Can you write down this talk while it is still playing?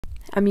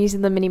I'm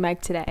using the mini mic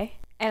today,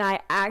 and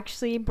I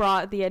actually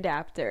brought the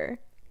adapter.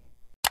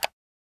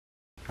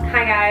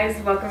 Hi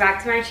guys, welcome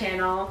back to my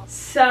channel.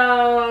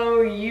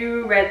 So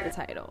you read the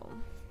title.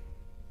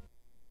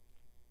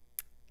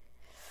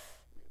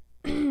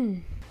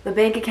 The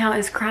bank account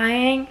is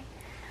crying,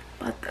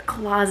 but the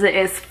closet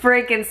is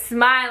freaking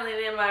smiling,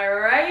 am I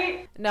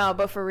right? No,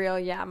 but for real,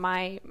 yeah,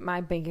 my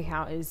bank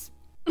account is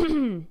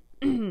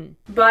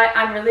But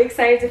I'm really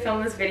excited to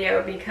film this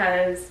video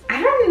because,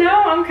 I don't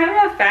know, I'm kind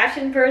of a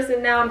fashion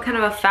person now. I'm kind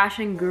of a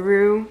fashion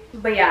guru.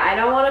 But yeah, I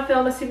don't want to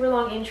film a super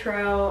long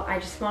intro. I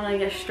just want to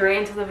get straight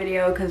into the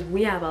video because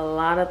we have a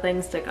lot of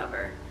things to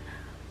cover.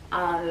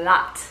 A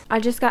lot.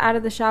 I just got out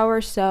of the shower,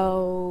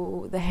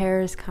 so the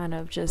hair is kind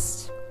of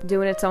just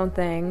doing its own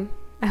thing.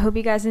 I hope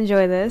you guys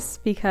enjoy this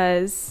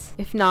because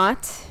if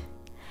not,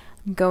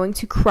 I'm going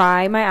to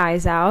cry my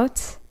eyes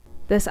out.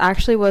 This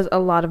actually was a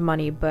lot of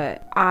money,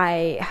 but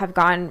I have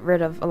gotten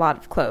rid of a lot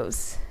of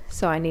clothes,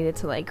 so I needed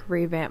to like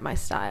revamp my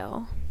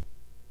style.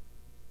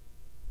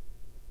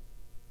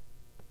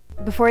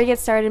 Before you get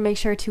started, make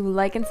sure to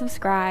like and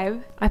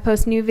subscribe. I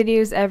post new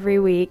videos every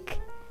week,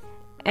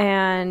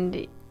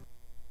 and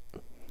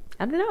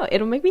I don't know,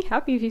 it'll make me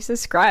happy if you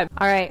subscribe.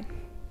 All right,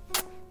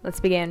 let's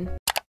begin.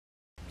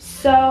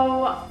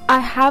 So I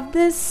have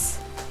this,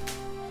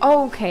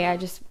 oh, okay, I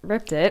just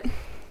ripped it.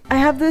 I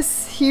have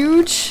this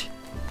huge,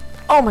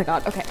 oh my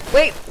god, okay,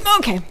 wait,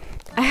 okay.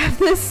 I have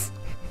this,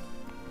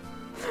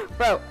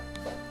 bro.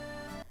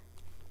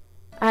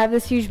 I have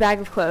this huge bag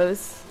of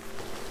clothes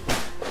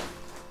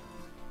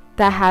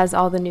that has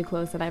all the new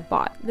clothes that I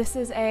bought. This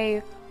is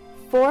a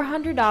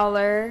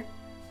 $400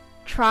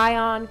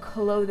 try-on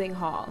clothing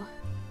haul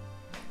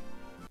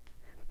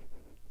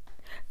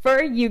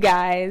for you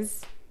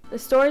guys. The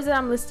stores that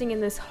I'm listing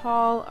in this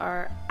haul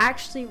are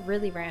actually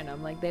really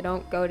random, like they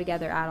don't go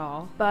together at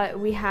all. But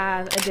we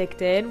have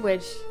Edikted,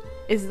 which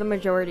is the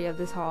majority of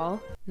this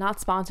haul. Not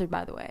sponsored,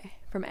 by the way,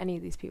 from any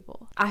of these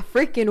people. I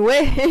freaking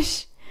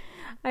wish.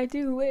 I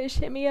do wish,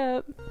 hit me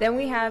up. Then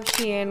we have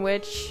Shein,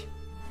 which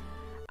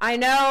I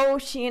know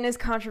Shein is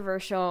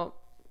controversial.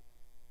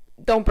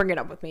 Don't bring it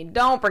up with me.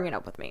 Don't bring it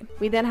up with me.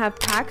 We then have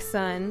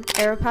Pacsun,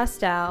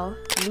 Aéropostale,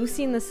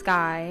 Lucy in the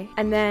Sky,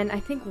 and then I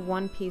think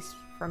one piece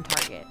from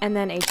Target, and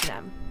then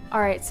H&M.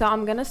 Alright, so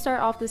I'm gonna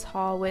start off this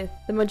haul with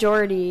the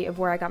majority of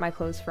where I got my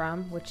clothes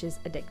from, which is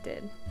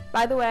Edikted.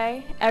 By the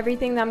way,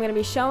 everything that I'm gonna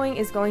be showing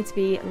is going to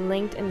be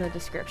linked in the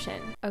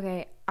description.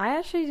 Okay, I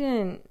actually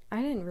didn't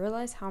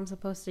realize how I'm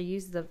supposed to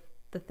use the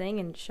thing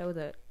and show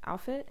the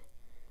outfit,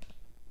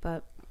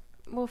 but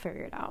we'll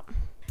figure it out.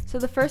 So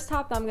the first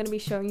top that I'm going to be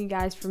showing you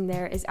guys from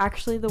there is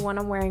actually the one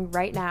I'm wearing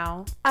right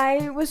now.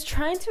 I was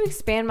trying to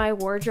expand my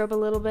wardrobe a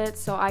little bit,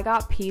 so I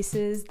got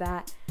pieces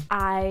that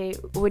I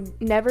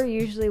would never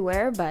usually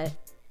wear, but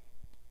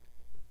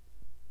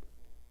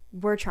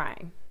we're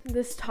trying.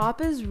 This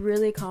top is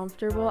really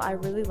comfortable. I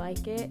really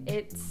like it.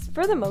 It's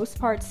for the most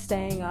part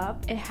staying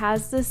up. It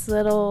has this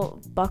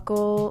little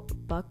buckle?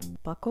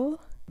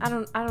 I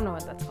don't know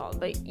what that's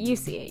called, but you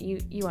see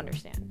it, you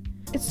understand.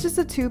 It's just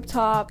a tube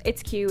top.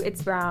 It's cute,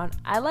 it's brown.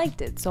 I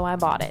liked it, so I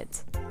bought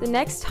it. The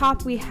next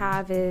top we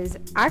have is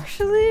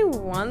actually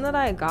one that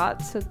I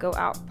got to go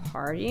out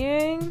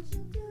partying.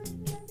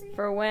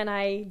 For when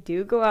I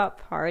do go out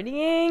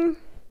partying.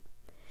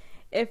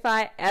 If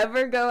I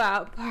ever go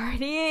out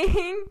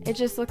partying. It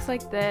just looks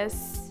like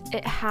this.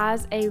 It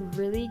has a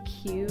really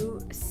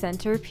cute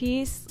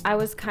centerpiece. I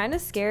was kind of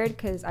scared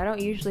because I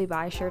don't usually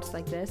buy shirts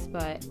like this,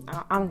 but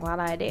I'm glad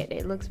I did.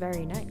 It looks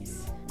very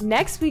nice.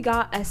 Next, we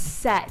got a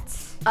set.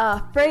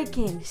 A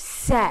freaking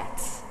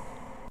set.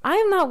 I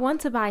am not one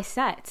to buy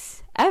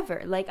sets,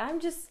 ever. Like,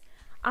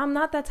 I'm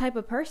not that type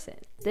of person.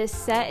 This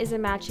set is a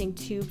matching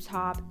tube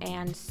top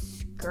and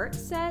skirt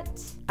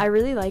set. I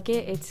really like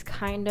it. It's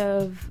kind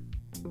of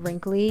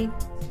wrinkly,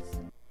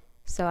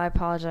 so I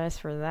apologize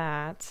for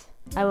that.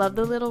 I love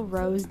the little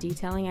rose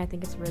detailing. I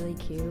think it's really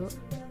cute.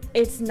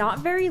 It's not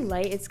very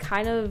light. It's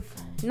kind of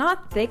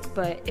not thick,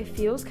 but it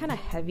feels kind of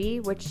heavy,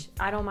 which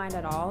I don't mind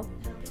at all.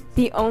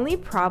 The only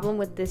problem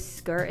with this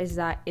skirt is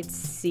that it's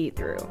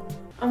see-through.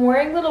 I'm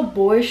wearing little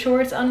boy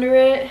shorts under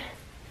it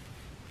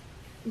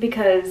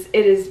because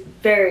it is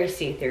very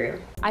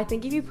see-through. I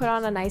think if you put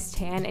on a nice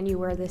tan and you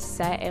wear this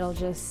set, it'll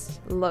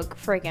just look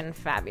freaking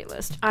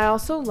fabulous. I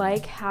also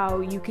like how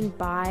you can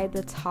buy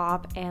the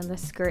top and the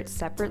skirt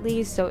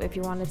separately, so if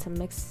you wanted to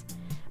mix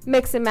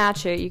and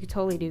match it, you could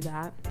totally do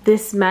that.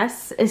 This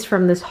mess is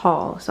from this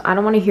haul, so I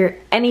don't want to hear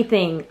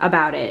anything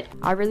about it.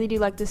 I really do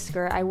like this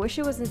skirt. I wish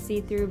it wasn't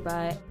see-through,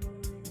 but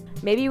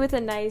maybe with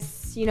a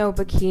nice, you know,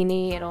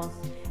 bikini,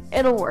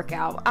 it'll work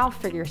out. I'll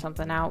figure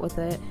something out with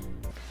it.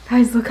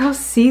 Guys, look how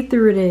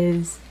see-through it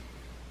is.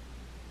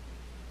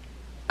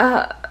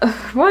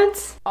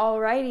 What?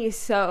 Alrighty,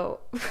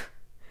 so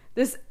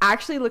this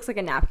actually looks like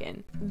a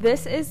napkin.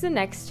 This is the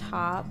next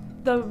top.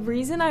 The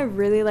reason I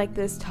really like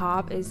this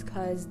top is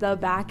because the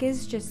back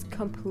is just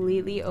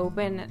completely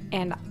open,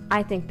 and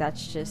I think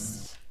that's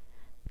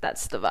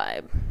the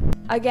vibe.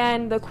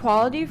 Again, the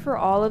quality for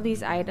all of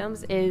these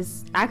items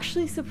is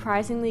actually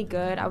surprisingly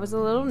good. I was a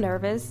little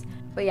nervous,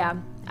 but yeah,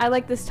 I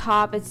like this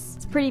top.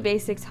 It's a pretty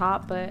basic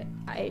top, but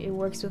it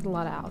works with a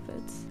lot of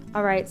outfits.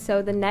 Alright,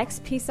 so the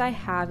next piece I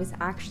have is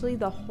actually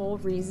the whole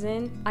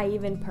reason I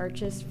even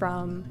purchased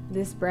from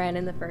this brand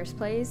in the first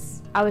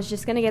place. I was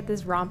just gonna get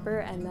this romper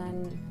and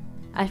then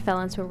I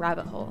fell into a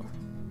rabbit hole.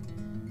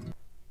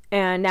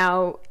 And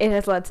now it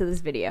has led to this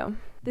video.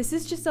 This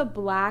is just a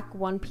black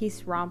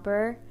one-piece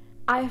romper.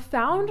 I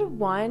found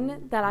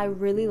one that I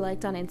really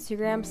liked on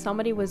Instagram.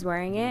 Somebody was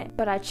wearing it,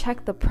 but I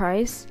checked the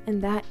price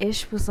and that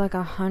ish was like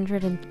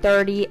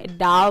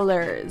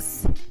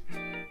 $130.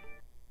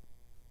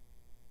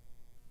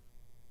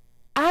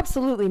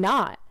 Absolutely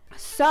not.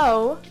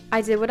 So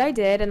I did what I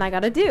did and I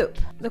got a dupe.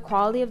 The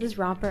quality of this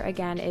romper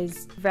again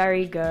is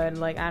very good.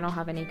 Like, I don't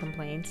have any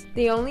complaints.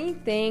 The only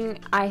thing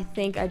I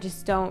think I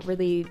just don't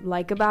really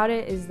like about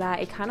it is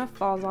that it kind of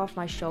falls off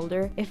my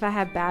shoulder if I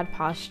have bad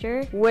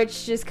posture,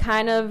 which just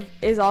kind of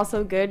is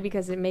also good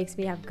because it makes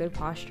me have good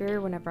posture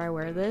whenever I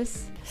wear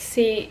this.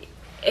 See,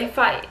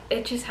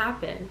 it just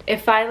happened.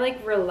 If I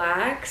like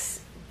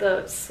relax,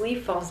 the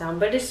sleeve falls down,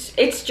 but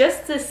it's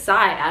just this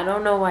side. I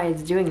don't know why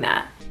it's doing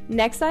that.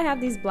 Next, I have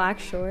these black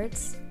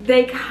shorts.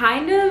 They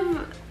kind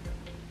of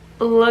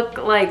look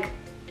like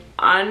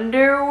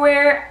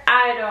underwear.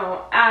 I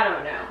don't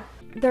know.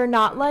 They're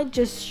not like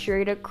just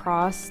straight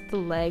across the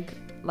leg,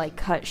 like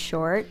cut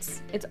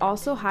shorts. It's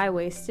also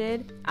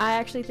high-waisted. I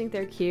actually think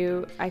they're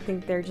cute. I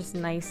think they're just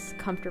nice,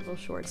 comfortable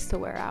shorts to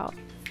wear out.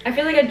 I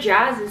feel like a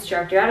jazz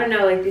instructor. I don't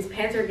know, like these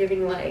pants are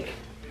giving like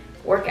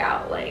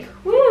workout, like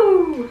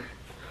woo,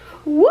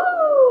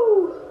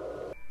 woo.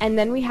 And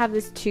then we have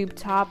this tube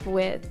top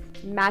with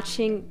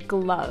matching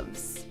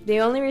gloves. The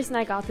only reason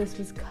I got this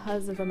was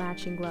because of the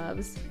matching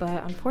gloves,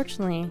 but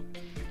unfortunately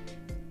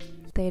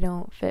they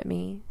don't fit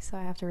me, so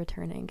I have to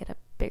return it and get a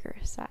bigger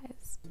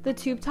size. The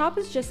tube top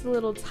is just a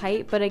little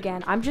tight, but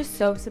again, I'm just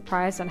so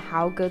surprised on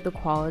how good the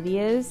quality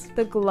is.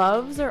 The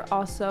gloves are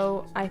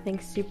also, I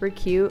think, super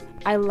cute.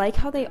 I like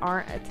how they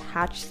aren't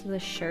attached to the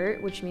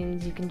shirt, which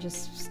means you can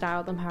just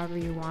style them however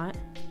you want.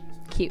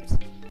 Cute.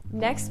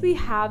 Next, we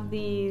have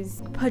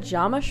these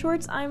pajama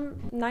shorts, I'm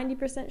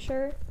 90%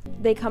 sure.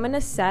 They come in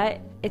a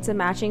set. It's a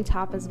matching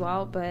top as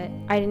well, but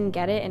I didn't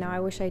get it, and now I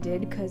wish I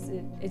did because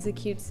it's a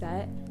cute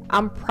set.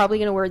 I'm probably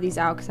gonna wear these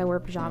out because I wear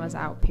pajamas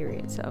out,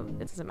 period, so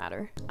it doesn't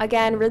matter.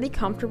 Again, really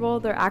comfortable.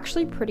 They're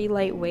actually pretty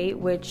lightweight,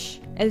 which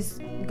is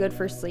good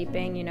for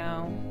sleeping, you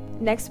know.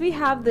 Next, we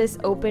have this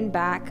open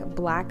back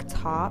black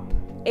top.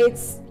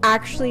 It's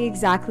actually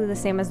exactly the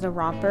same as the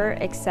romper,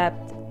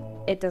 except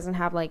it doesn't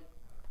have like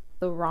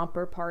the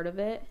romper part of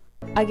it.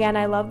 Again,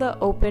 I love the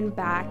open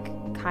back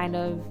kind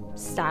of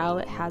style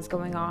it has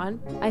going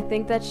on. I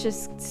think that's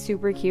just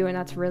super cute and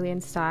that's really in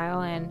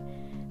style, and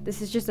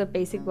this is just a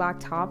basic black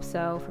top,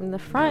 so from the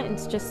front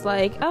it's just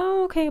like,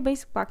 oh, okay, a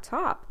basic black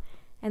top.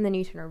 And then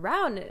you turn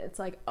around and it's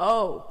like,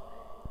 oh,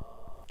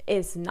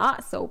 it's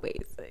not so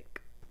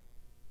basic.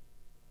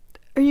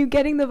 Are you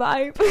getting the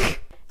vibe?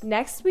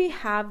 Next, we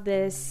have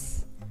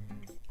this,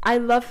 I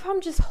love how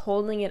I'm just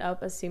holding it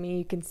up, assuming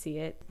you can see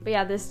it. But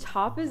yeah, this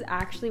top is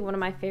actually one of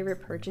my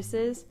favorite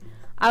purchases.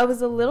 I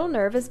was a little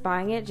nervous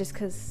buying it just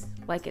because,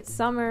 like, it's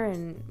summer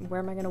and where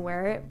am I gonna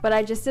wear it? But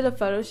I just did a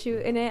photo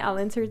shoot in it. I'll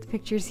insert the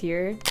pictures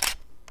here.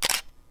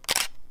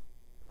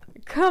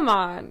 Come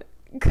on.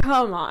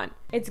 Come on.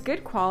 It's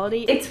good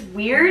quality. It's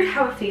weird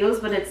how it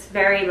feels, but it's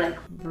very, like,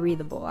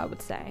 breathable, I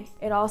would say.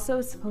 It also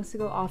is supposed to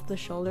go off the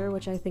shoulder,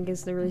 which I think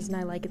is the reason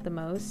I like it the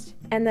most.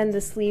 And then the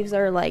sleeves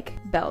are, like,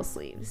 bell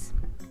sleeves.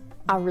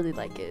 I really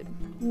like it.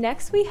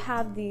 Next, we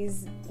have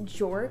these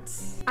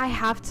jorts. I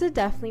have to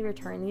definitely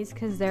return these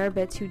because they're a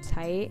bit too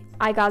tight.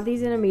 I got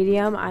these in a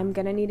medium. I'm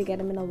gonna need to get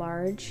them in a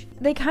large.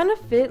 They kind of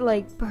fit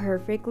like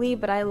perfectly,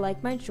 but I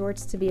like my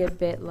jorts to be a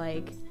bit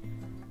like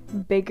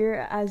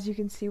bigger, as you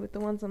can see with the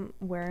ones I'm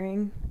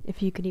wearing,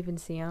 if you could even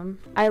see them.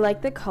 I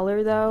like the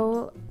color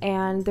though,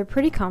 and they're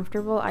pretty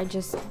comfortable. I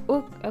just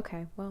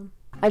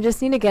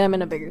need to get them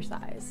in a bigger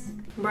size.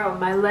 Bro,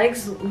 my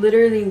legs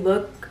literally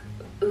look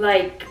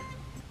like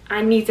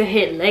I need to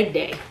hit leg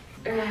day.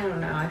 I don't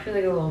know, I feel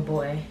like a little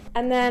boy.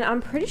 And then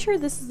I'm pretty sure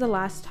this is the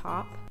last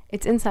top.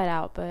 It's inside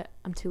out, but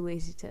I'm too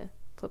lazy to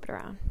flip it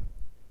around.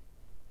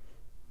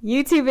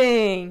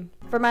 YouTubing!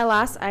 For my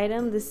last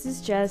item, this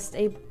is just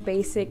a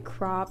basic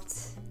cropped,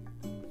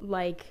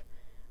 like,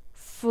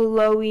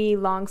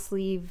 flowy long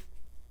sleeve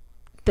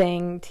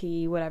thing,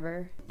 tee,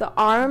 whatever. The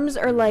arms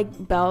are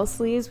like bell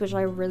sleeves, which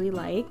I really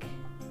like.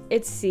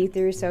 It's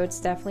see-through, so it's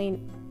definitely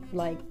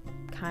like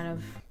kind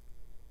of,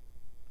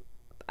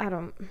 I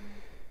don't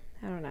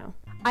know.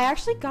 I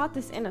actually got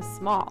this in a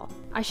small.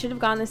 I should have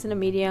gotten this in a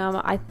medium.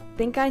 I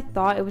think I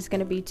thought it was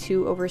gonna be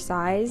too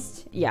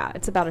oversized. Yeah,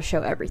 it's about to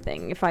show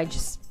everything. If I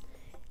just,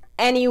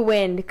 any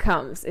wind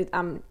comes,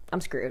 I'm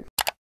screwed.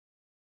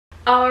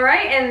 All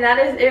right, and that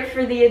is it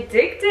for the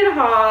Edikted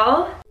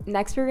haul.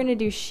 Next, we're gonna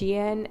do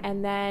Shein,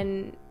 and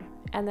then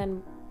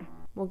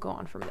we'll go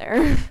on from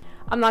there.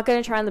 I'm not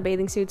going to try on the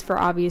bathing suits for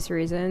obvious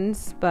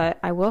reasons, but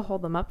I will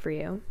hold them up for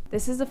you.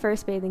 This is the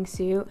first bathing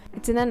suit.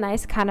 It's in a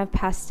nice kind of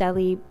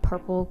pastel-y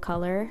purple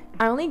color.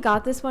 I only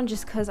got this one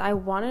just because I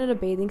wanted a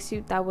bathing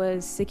suit that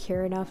was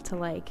secure enough to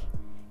like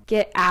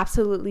get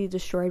absolutely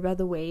destroyed by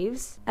the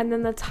waves. And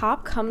then the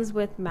top comes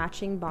with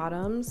matching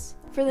bottoms.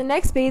 For the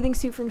next bathing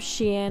suit from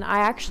Shein, I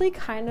actually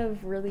kind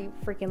of really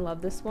freaking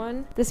love this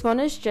one. This one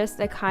is just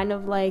a kind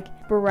of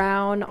like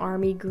brown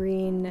army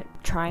green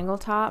triangle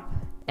top.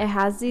 It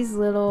has these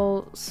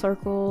little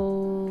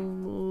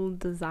circle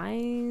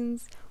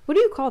designs. What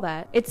do you call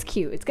that? It's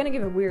cute. It's gonna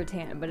give a weird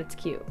tan, but it's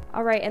cute.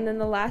 All right, and then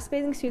the last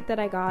bathing suit that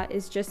I got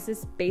is just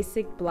this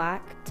basic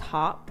black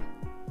top.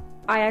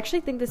 I actually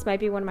think this might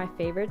be one of my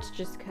favorites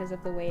just because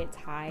of the way it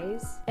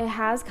ties. It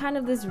has kind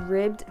of this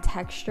ribbed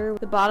texture.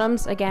 The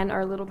bottoms, again,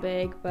 are a little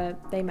big, but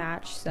they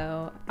match,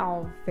 so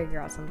I'll figure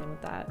out something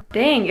with that.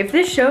 Dang, if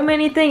this showed me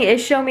anything, it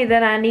showed me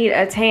that I need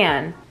a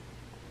tan.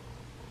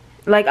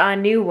 Like a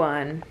new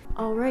one.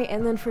 All right,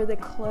 and then for the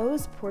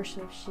clothes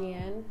portion of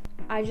Shein,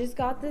 I just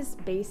got this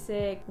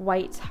basic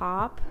white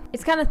top.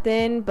 It's kind of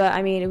thin, but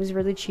I mean, it was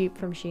really cheap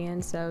from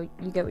Shein, so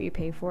you get what you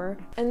pay for.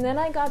 And then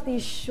I got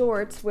these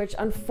shorts, which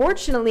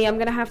unfortunately I'm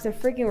gonna have to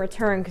freaking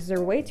return because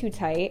they're way too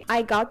tight.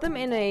 I got them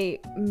in a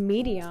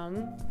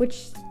medium,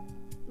 which,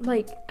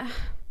 like,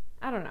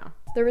 I don't know.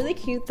 They're really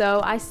cute though.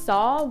 I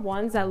saw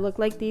ones that look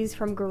like these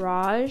from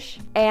Garage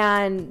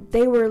and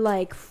they were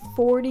like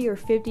 $40 or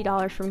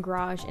 $50 from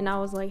Garage, and I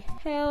was like,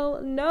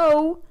 hell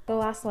no. The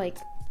last like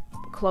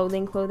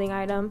clothing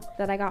item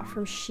that I got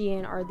from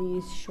Shein are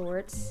these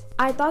shorts.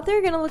 I thought they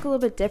were gonna look a little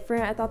bit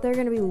different. I thought they were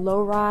gonna be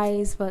low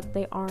rise, but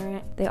they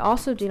aren't. They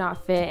also do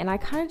not fit, and I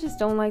kind of just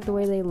don't like the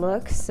way they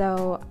look,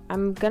 so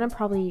I'm gonna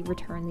probably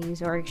return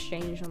these or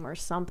exchange them or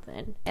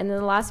something. And then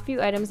the last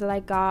few items that I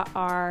got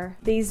are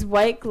these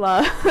white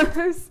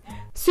gloves.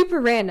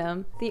 Super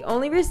random. The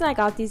only reason I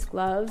got these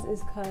gloves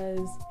is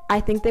because I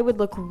think they would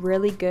look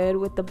really good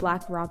with the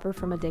black romper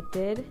from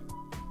Edikted.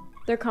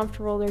 They're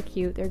comfortable, they're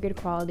cute, they're good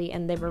quality,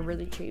 and they were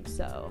really cheap,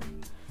 so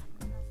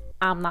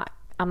I'm not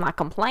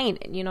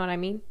complaining, you know what I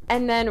mean?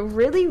 And then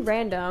really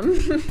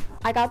random,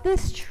 I got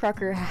this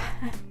trucker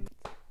hat.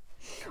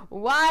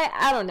 Why?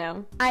 I don't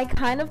know. I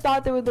kind of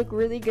thought they would look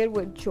really good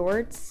with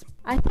jorts.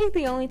 I think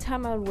the only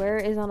time I would wear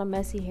it is on a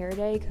messy hair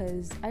day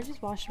because I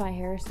just washed my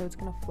hair, so it's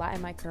gonna flatten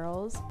my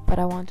curls. But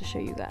I want to show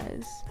you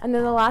guys. And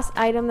then the last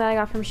item that I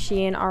got from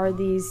Shein are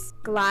these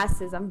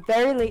glasses. I'm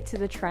very late to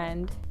the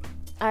trend.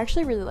 I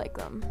actually really like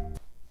them.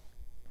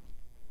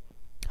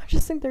 I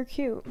just think they're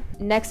cute.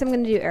 Next, I'm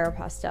gonna do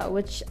Aéropostale,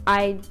 which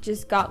I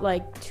just got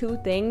like 2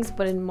 things,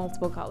 but in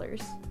multiple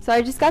colors. So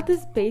I just got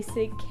this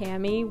basic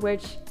cami,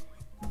 which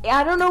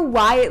I don't know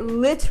why it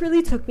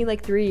literally took me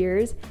like 3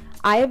 years.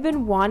 I have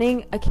been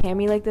wanting a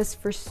cami like this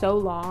for so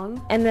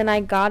long. And then I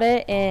got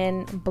it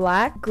in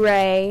black,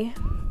 gray,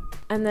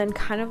 and then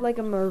kind of like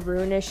a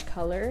maroonish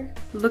color.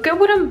 Look at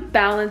what I'm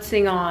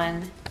balancing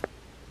on.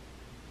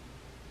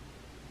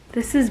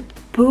 This is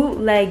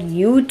bootleg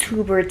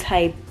YouTuber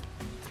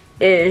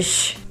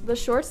type-ish. The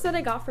shorts that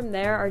I got from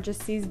there are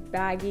just these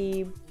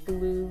baggy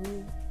blue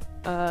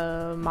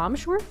mom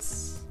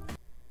shorts.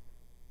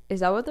 Is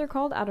that what they're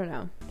called? I don't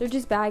know. They're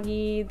just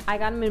baggy. I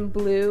got them in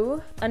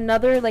blue,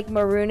 another like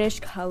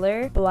maroonish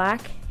color,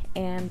 black,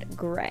 and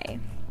gray.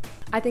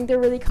 I think they're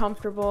really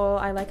comfortable.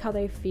 I like how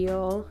they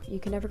feel. You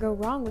can never go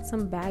wrong with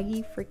some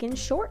baggy freaking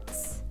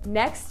shorts.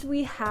 Next,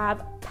 we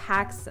have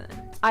Pacsun.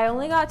 I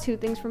only got 2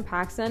 things from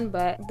Pacsun,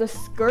 but the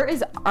skirt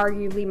is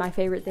arguably my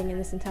favorite thing in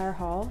this entire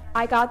haul.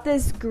 I got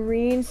this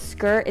green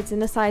skirt. It's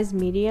in a size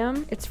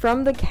medium. It's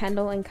from the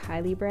Kendall and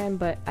Kylie brand,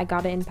 but I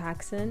got it in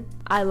Pacsun.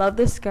 I love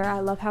this skirt. I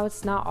love how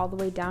it's not all the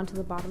way down to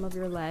the bottom of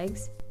your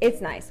legs.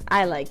 It's nice.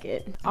 I like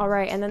it. All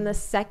right, and then the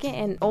second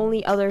and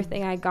only other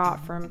thing I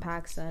got from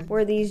Pacsun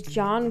were these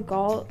John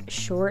Galt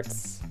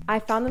shorts. I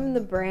found them in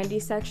the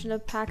brandy section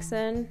of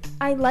Pacsun.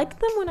 I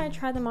liked them when I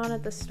tried them on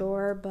at the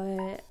store,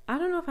 but I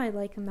don't know if I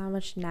like them that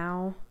much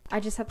now. I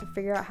just have to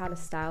figure out how to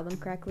style them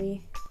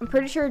correctly. I'm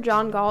pretty sure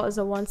John Galt is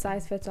a one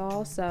size fits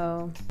all,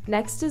 so.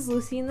 Next is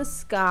Lucy in the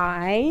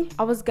Sky.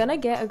 I was gonna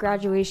get a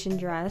graduation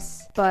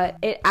dress, but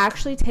it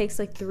actually takes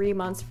like 3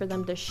 months for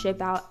them to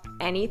ship out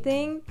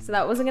anything, so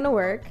that wasn't gonna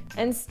work.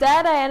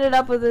 Instead, I ended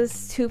up with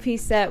this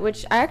 2-piece set,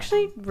 which I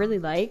actually really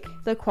like.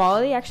 The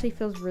quality actually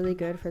feels really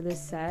good for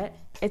this set.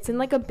 It's in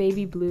like a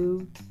baby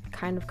blue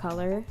kind of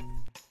color.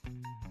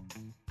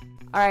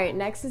 All right,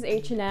 next is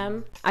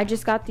H&M. I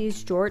just got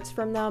these jorts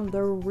from them.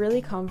 They're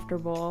really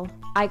comfortable.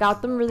 I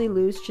got them really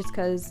loose just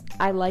because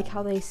I like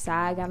how they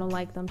sag. I don't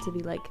like them to be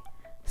like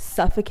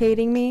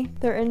suffocating me.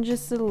 They're in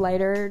just a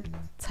lighter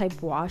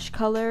type wash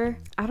color.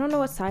 I don't know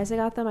what size I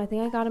got them. I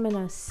think I got them in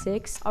a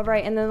 6. All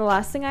right, and then the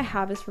last thing I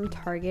have is from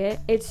Target.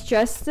 It's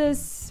just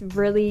this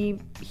really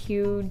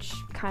huge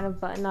kind of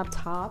button up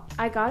top.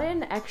 I got it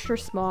in extra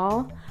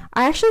small.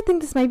 I actually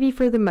think this might be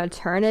for the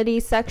maternity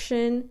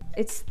section.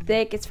 It's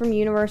thick. It's from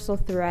Universal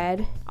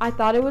Thread. I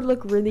thought it would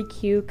look really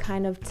cute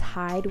kind of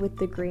tied with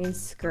the green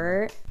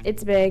skirt.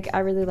 It's big. I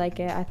really like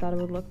it. I thought it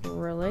would look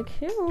really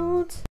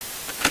cute.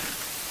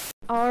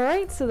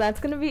 Alright, so that's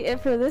gonna be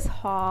it for this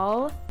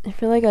haul. I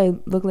feel like I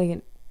look like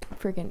an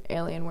freaking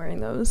alien wearing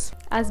those.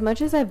 As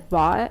much as I've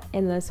bought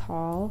in this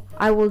haul,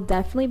 I will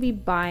definitely be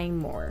buying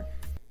more.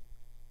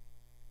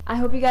 I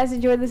hope you guys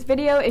enjoyed this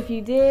video. If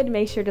you did,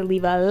 make sure to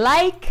leave a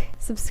like,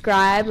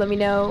 subscribe, let me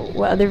know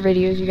what other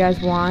videos you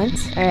guys want.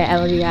 Alright, I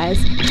love you guys.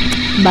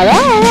 Bye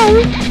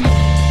bye!